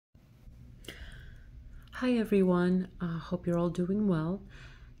Hi everyone, hope you're all doing well.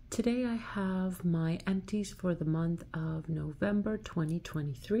 Today I have my empties for the month of November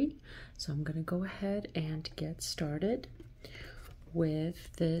 2023. So I'm going to go ahead and get started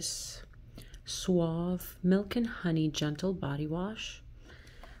with this Suave Milk and Honey Gentle Body Wash.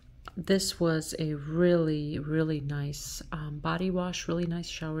 This was a really nice body wash, really nice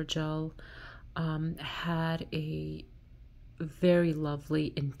shower gel. Had a very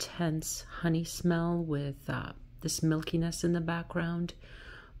lovely, intense honey smell with this milkiness in the background.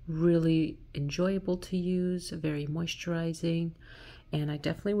 Really enjoyable to use, very moisturizing, and I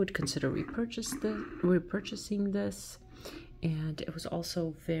definitely would consider repurchasing this. And it was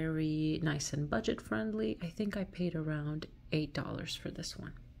also very nice and budget friendly. I think I paid around $8 for this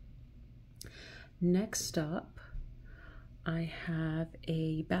one. Next up, I have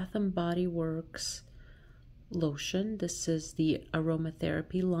a Bath & Body Works lotion. This is the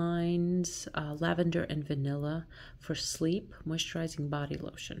aromatherapy lines, lavender and vanilla for sleep moisturizing body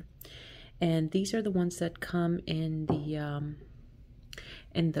lotion. And these are the ones that come in the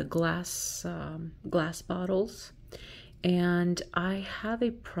glass bottles. And I have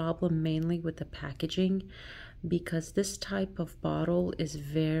a problem mainly with the packaging because this type of bottle is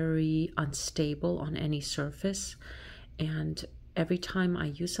very unstable on any surface. And every time I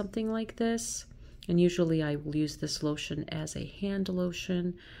use something like this, and usually I will use this lotion as a hand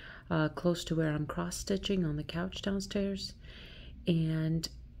lotion close to where I'm cross-stitching on the couch downstairs. And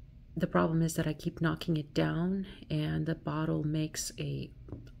the problem is that I keep knocking it down and the bottle makes a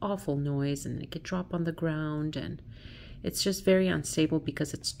awful noise and it can drop on the ground, and it's just very unstable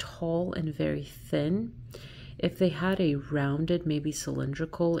because it's tall and very thin. If they had a rounded, maybe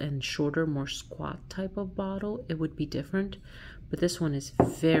cylindrical and shorter, more squat type of bottle, it would be different. But this one is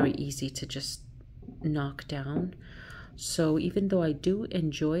very easy to just knock down. So even though I do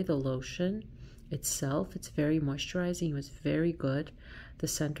enjoy the lotion itself, it's very moisturizing. It was very good. The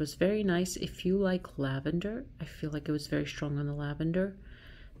scent was very nice. If you like lavender, I feel like it was very strong on the lavender,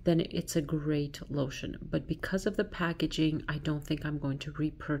 then it's a great lotion. But because of the packaging, I don't think I'm going to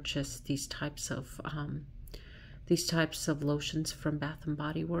repurchase these types of lotions from Bath &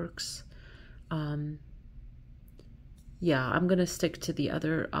 Body Works. Yeah, I'm going to stick to the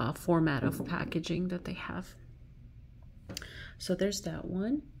other format of packaging that they have. So there's that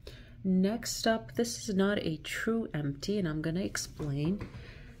one. Next up, this is not a true empty, and I'm going to explain.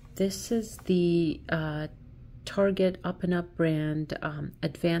 This is the Target Up and Up brand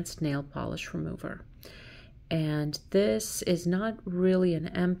Advanced Nail Polish Remover. And this is not really an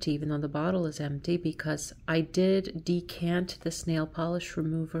empty, even though the bottle is empty, because I did decant this nail polish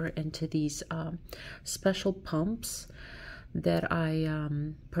remover into these special pumps that I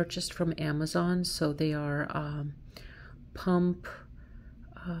purchased from Amazon. So they are pump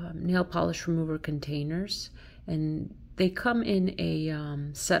nail polish remover containers, and they come in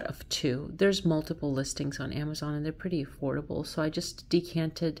a set of 2. There's multiple listings on Amazon and they're pretty affordable. So I just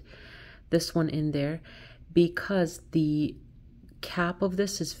decanted this one in there because the cap of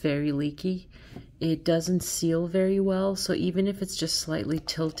this is very leaky. It doesn't seal very well, so even if it's just slightly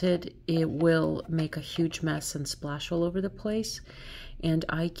tilted, it will make a huge mess and splash all over the place. And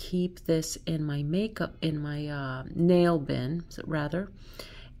I keep this in my nail bin, rather,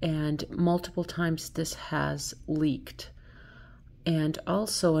 and multiple times this has leaked. And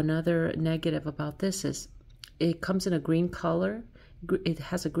also another negative about this is it comes in a green color. It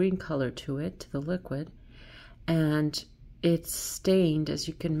has a green color to it, to the liquid, and it's stained, as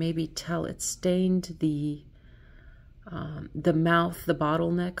you can maybe tell. It stained the mouth, the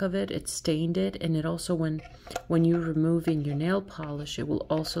bottleneck of it. It stained it, and it also, when you're removing your nail polish, it will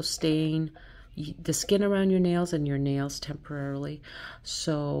also stain the skin around your nails and your nails temporarily.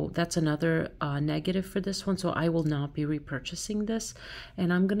 So that's another negative for this one. So I will not be repurchasing this,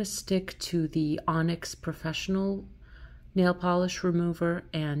 and I'm gonna stick to the Onyx Professional nail polish remover,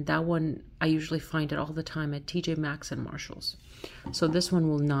 and that one I usually find it all the time at TJ Maxx and Marshalls. So this one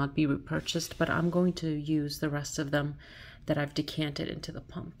will not be repurchased, but I'm going to use the rest of them that I've decanted into the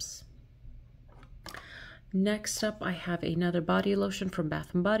pumps. Next up, I have another body lotion from Bath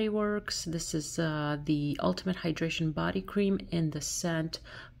 & Body Works. This is the Ultimate Hydration Body Cream in the scent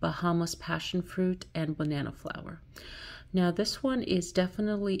Bahamas Passion Fruit and Banana Flower. Now this one is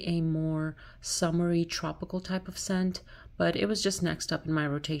definitely a more summery, tropical type of scent, but it was just next up in my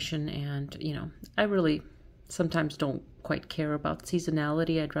rotation, and you know, I really sometimes don't quite care about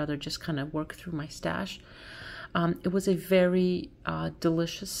seasonality. I'd rather just kind of work through my stash. It was a very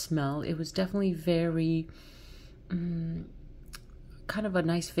delicious smell. It was definitely very kind of a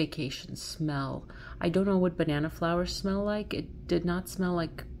nice vacation smell. I don't know what banana flowers smell like. It did not smell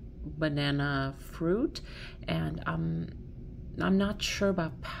like banana fruit, and I'm not sure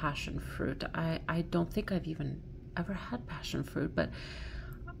about passion fruit. I don't think I've even ever had passion fruit, but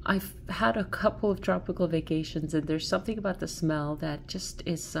I've had a couple of tropical vacations, and there's something about the smell that just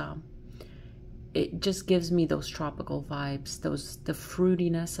is it just gives me those tropical vibes, the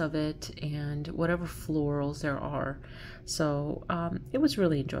fruitiness of it and whatever florals there are. So it was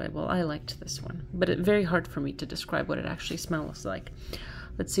really enjoyable. I liked this one, but it's very hard for me to describe what it actually smells like.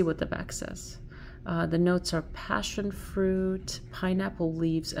 Let's see what the back says. The notes are passion fruit, pineapple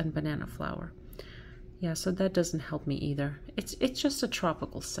leaves, and banana flower. Yeah, so that doesn't help me either. It's just a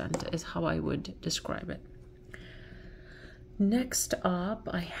tropical scent is how I would describe it. Next up,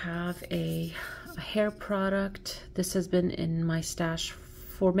 I have a hair product. This has been in my stash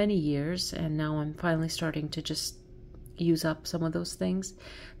for many years, and now I'm finally starting to just use up some of those things.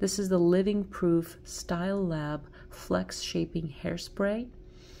 This is the Living Proof Style Lab Flex Shaping Hairspray,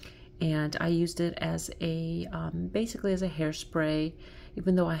 and I used it as a basically as a hairspray.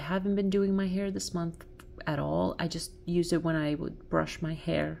 Even though I haven't been doing my hair this month at all, I just used it when I would brush my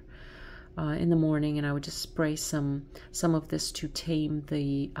hair in the morning, and I would just spray some of this to tame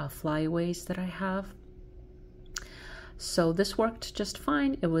the flyaways that I have. So this worked just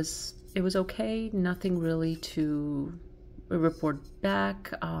fine. It was okay. Nothing really to report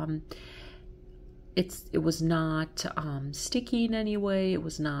back. It was not sticky in any way. It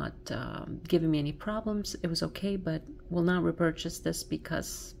was not giving me any problems. It was okay, but will not repurchase this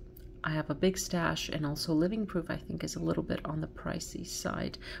because I have a big stash, and also Living Proof I think is a little bit on the pricey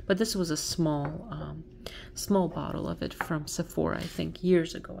side. But this was a small bottle of it from Sephora. I think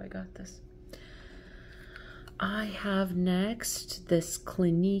years ago I got this. I have next this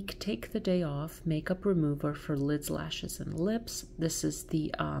Clinique Take the Day Off Makeup Remover for lids, lashes, and lips. This is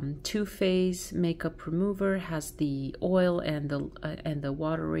the two-phase makeup remover. Has the oil and the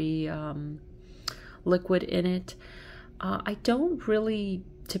watery liquid in it. I don't really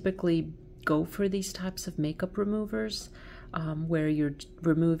typically go for these types of makeup removers where you're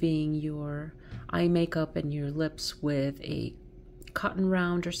removing your eye makeup and your lips with a cotton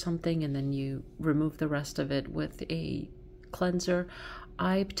round or something, and then you remove the rest of it with a cleanser.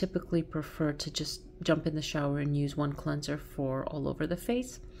 I typically prefer to just jump in the shower and use one cleanser for all over the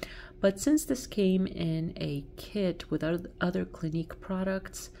face. But since this came in a kit with other Clinique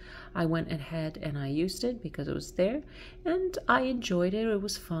products, I went ahead and I used it because it was there, and I enjoyed it. It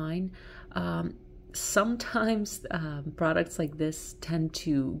was fine. Sometimes products like this tend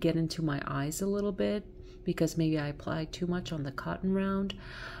to get into my eyes a little bit because maybe I applied too much on the cotton round,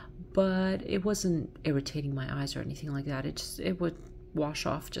 but it wasn't irritating my eyes or anything like that. It would wash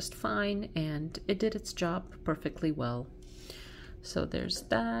off just fine, and it did its job perfectly well. So there's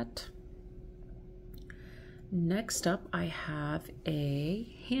that. Next up, I have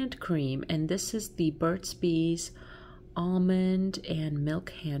a hand cream, and this is the Burt's Bees Almond and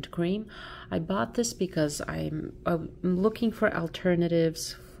Milk Hand Cream. I bought this because I'm looking for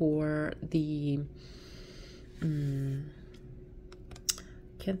alternatives for the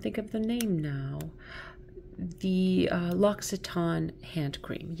can't think of the name now. The L'Occitane hand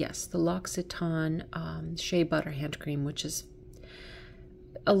cream. Yes, the L'Occitane Shea Butter hand cream, which is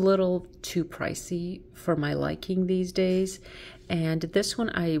a little too pricey for my liking these days. And this one,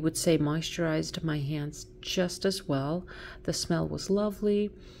 I would say, moisturized my hands just as well. The smell was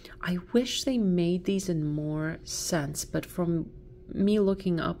lovely. I wish they made these in more scents, but from me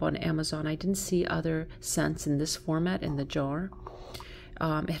looking up on Amazon, I didn't see other scents in this format in the jar.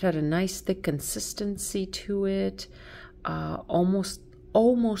 It had a nice thick consistency to it, almost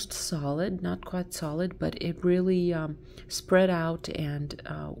solid, not quite solid, but it really spread out and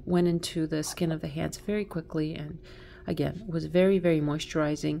went into the skin of the hands very quickly, and again, was very, very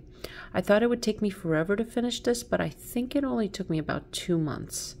moisturizing. I thought it would take me forever to finish this, but I think it only took me about 2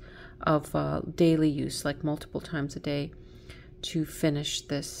 months of daily use, like multiple times a day, to finish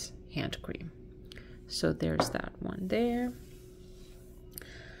this hand cream. So there's that one there.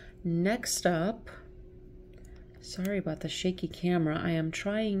 Next up, sorry about the shaky camera, I am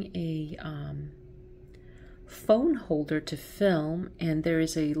trying a phone holder to film, and there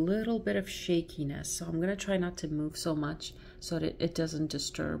is a little bit of shakiness, so I'm going to try not to move so much so that it doesn't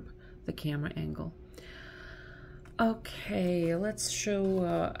disturb the camera angle. Okay, let's show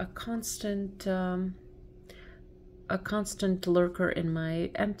a constant lurker in my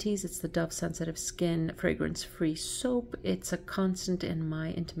empties. It's the Dove Sensitive Skin Fragrance-Free Soap. It's a constant in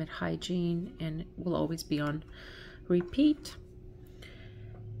my intimate hygiene and will always be on repeat.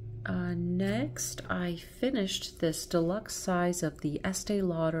 Next, I finished this deluxe size of the Estee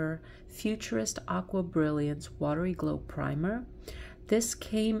Lauder Futurist Aqua Brilliance Watery Glow Primer. This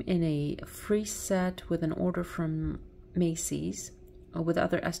came in a free set with an order from Macy's with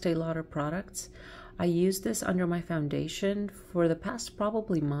other Estee Lauder products. I used this under my foundation for the past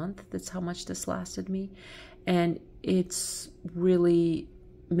probably month. That's how much this lasted me. And it's really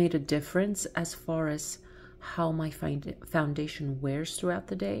made a difference as far as how my foundation wears throughout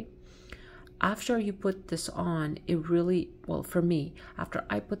the day. After you put this on, it really, well, for me, after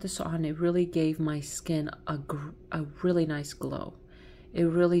I put this on, it really gave my skin a really nice glow. It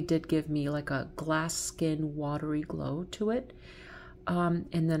really did give me like a glass skin, watery glow to it. And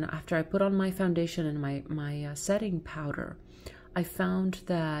then after I put on my foundation and my setting powder, I found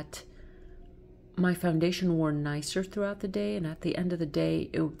that my foundation wore nicer throughout the day. And at the end of the day,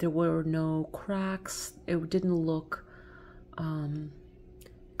 there were no cracks. It didn't look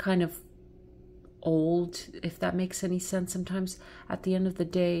kind of old, if that makes any sense. Sometimes at the end of the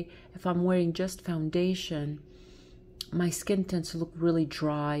day, if I'm wearing just foundation, my skin tends to look really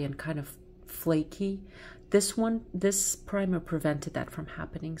dry and kind of flaky. This primer prevented that from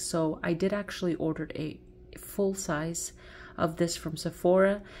happening. So I did actually order a full size of this from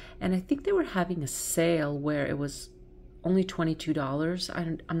Sephora, and I think they were having a sale where it was only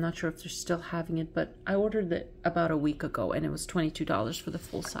 $22. I'm not sure if they're still having it, but I ordered it about a week ago and it was $22 for the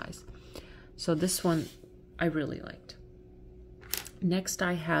full size. So this one I really liked. Next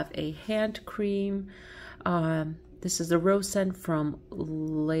I have a hand cream. This is the rose scent from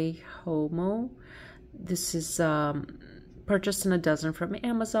Le Homo. This is purchased in a dozen from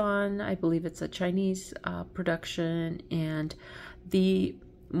Amazon. I believe it's a Chinese production, and the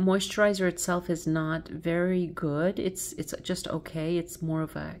moisturizer itself is not very good. It's just okay. It's more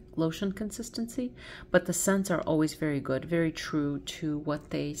of a lotion consistency, but the scents are always very good, very true to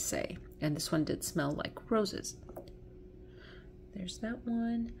what they say. And this one did smell like roses. There's that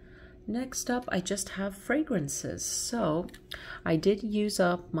one. Next up, I just have fragrances. So I did use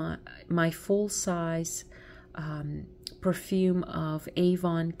up my full size perfume of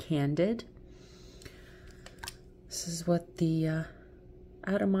Avon Candid. This is what the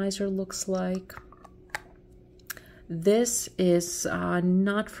atomizer looks like. This is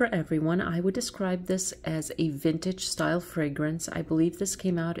not for everyone. I would describe this as a vintage style fragrance. I believe this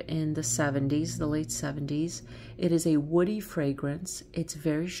came out in the 70s, the late 70s. It is a woody fragrance. It's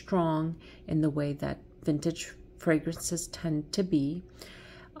very strong in the way that vintage fragrances tend to be.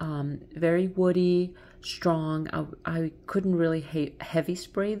 Very woody, strong. I couldn't really heavy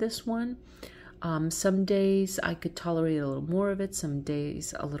spray this one. Some days I could tolerate a little more of it, some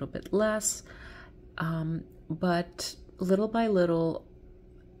days a little bit less. But little by little,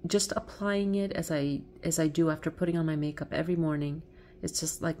 just applying it as I do after putting on my makeup every morning, it's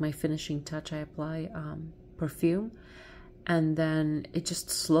just like my finishing touch. I apply perfume, and then it just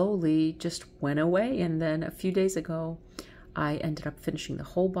slowly just went away. And then a few days ago, I ended up finishing the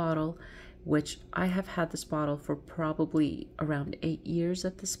whole bottle, which I have had this bottle for probably around 8 years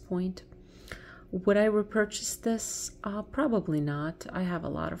at this point. Would I repurchase this? Probably not. I have a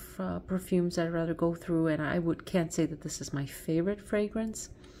lot of perfumes I'd rather go through, and can't say that this is my favorite fragrance.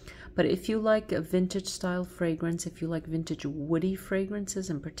 But if you like a vintage style fragrance, if you like vintage woody fragrances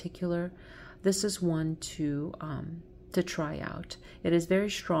in particular, this is one to try out. It is very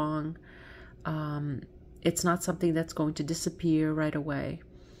strong. It's not something that's going to disappear right away.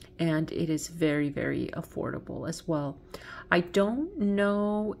 And it is very, very affordable as well. I don't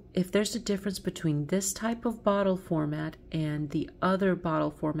know if there's a difference between this type of bottle format and the other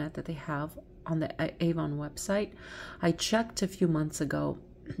bottle format that they have on the Avon website. I checked a few months ago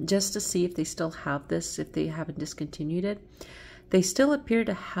just to see if they still have this, if they haven't discontinued it. They still appear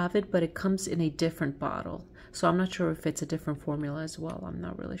to have it, but it comes in a different bottle. So I'm not sure if it's a different formula as well. I'm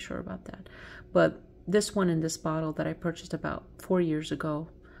not really sure about that. But this one in this bottle that I purchased about 4 years ago,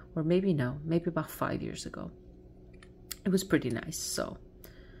 or maybe about 5 years ago. It was pretty nice. So,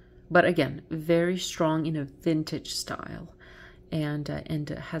 but again, very strong in a vintage style, and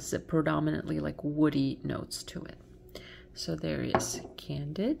has a predominantly like woody notes to it. So there is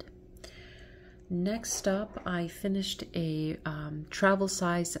Candid. Next up, I finished a travel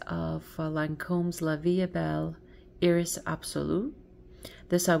size of Lancome's La Vie est Belle Iris Absolue.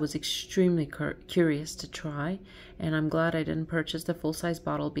 This I was extremely curious to try, and I'm glad I didn't purchase the full-size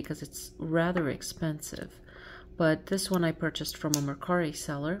bottle because it's rather expensive. But this one I purchased from a Mercari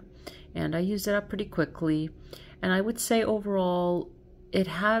seller, and I used it up pretty quickly. And I would say overall, it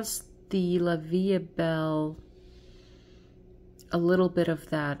has the La Vie est Belle, a little bit of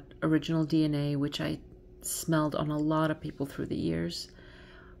that original DNA, which I smelled on a lot of people through the years.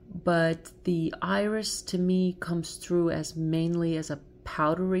 But the iris to me comes through as mainly as a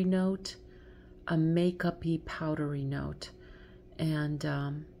powdery note, a makeup-y powdery note. and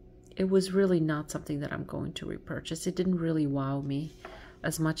it was really not something that I'm going to repurchase. It didn't really wow me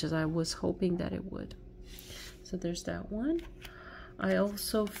as much as I was hoping that it would. So there's that one. I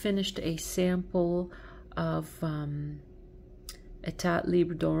also finished a sample of État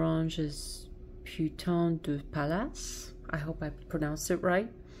Libre d'Orange's Putain de Palace. I hope I pronounced it right.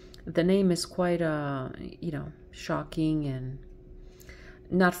 The name is quite, you know, shocking and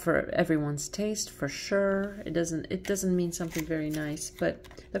not for everyone's taste, for sure. It doesn't mean something very nice, but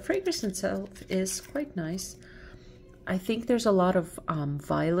the fragrance itself is quite nice. I think there's a lot of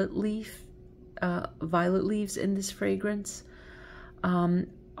violet leaves in this fragrance.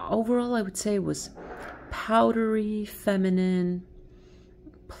 Overall, I would say it was powdery, feminine,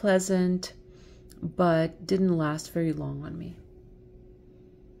 pleasant, but didn't last very long on me.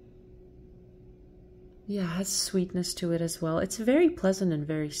 Yeah, it has sweetness to it as well. It's very pleasant and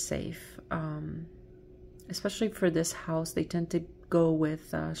very safe. Especially for this house, they tend to go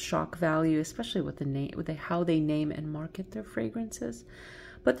with shock value, especially with the name, how they name and market their fragrances.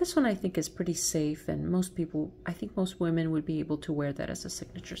 But this one I think is pretty safe, and most people, I think most women would be able to wear that as a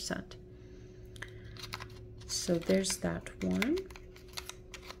signature scent. So there's that one.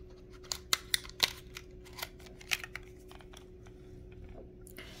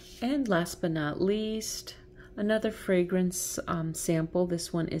 And last but not least, another fragrance sample.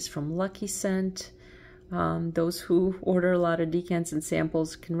 This one is from Lucky Scent. Those who order a lot of decants and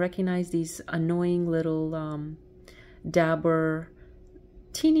samples can recognize these annoying little dabber,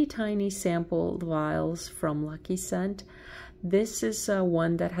 teeny tiny sample vials from Lucky Scent. This is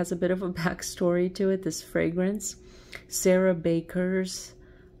one that has a bit of a backstory to it, this fragrance. Sarah Baker's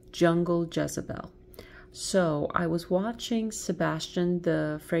Jungle Jezebel. So I was watching Sebastian,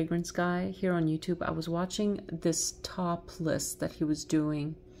 the fragrance guy, here on YouTube. I was watching this top list that he was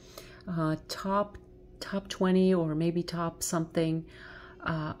doing, top 20 or maybe top something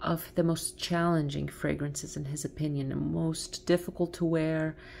of the most challenging fragrances in his opinion, the most difficult to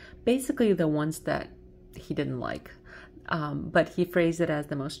wear, basically the ones that he didn't like, but he phrased it as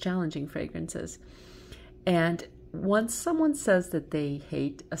the most challenging fragrances. And once someone says that they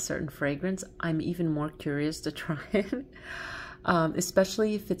hate a certain fragrance, I'm even more curious to try it,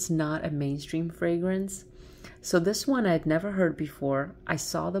 especially if it's not a mainstream fragrance. So this one I had never heard before. I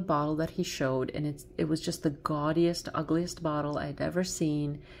saw the bottle that he showed, and it was just the gaudiest, ugliest bottle I'd ever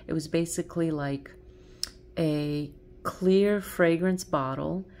seen. It was basically like a clear fragrance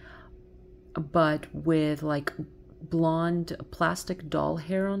bottle, but with like blonde plastic doll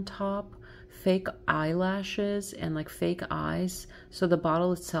hair on top, fake eyelashes, and like fake eyes. So the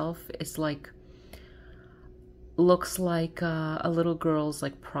bottle itself is like, looks like a little girl's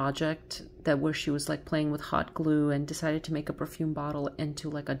like project that where she was like playing with hot glue and decided to make a perfume bottle into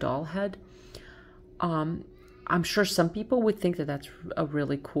like a doll head. I'm sure some people would think that that's a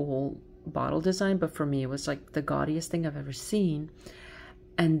really cool bottle design, but for me it was like the gaudiest thing I've ever seen,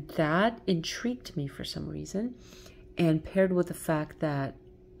 and that intrigued me for some reason. And paired with the fact that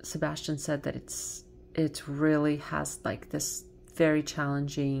Sebastian said that it really has like this very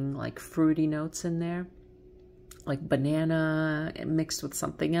challenging like fruity notes in there, like banana mixed with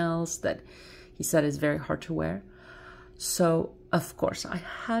something else that he said is very hard to wear. So of course I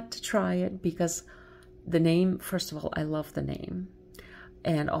had to try it because the name, first of all, I love the name,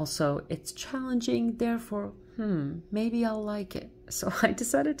 and also it's challenging, therefore maybe I'll like it. So I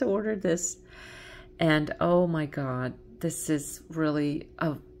decided to order this, and oh my god, this is really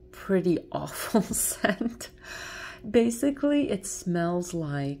a pretty awful scent. Basically it smells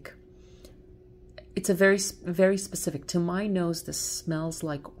like, it's a very specific, to my nose this smells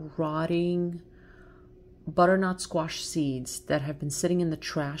like rotting butternut squash seeds that have been sitting in the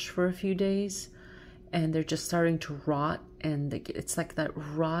trash for a few days, and they're just starting to rot, and it's like that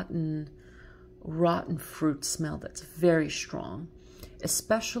rotten fruit smell that's very strong.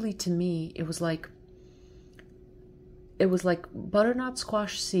 Especially to me, it was like butternut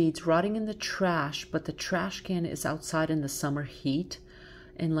squash seeds rotting in the trash, but the trash can is outside in the summer heat,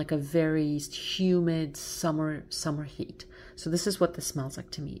 in like a very humid summer heat. So this is what this smells like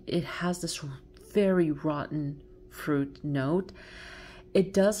to me. It has this very rotten fruit note.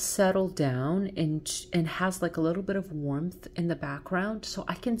 It does settle down and has like a little bit of warmth in the background. So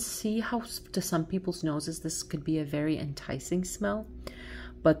I can see how to some people's noses this could be a very enticing smell.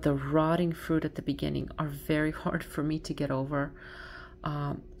 But the rotting fruit at the beginning are very hard for me to get over.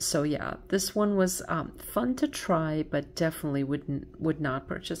 So yeah, this one was fun to try, but definitely would not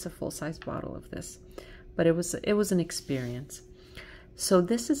purchase a full-size bottle of this. But it was an experience. So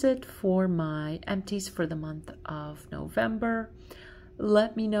this is it for my empties for the month of November.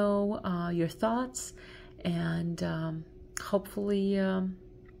 Let me know your thoughts, and hopefully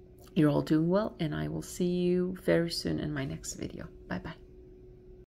you're all doing well, and I will see you very soon in my next video. Bye bye.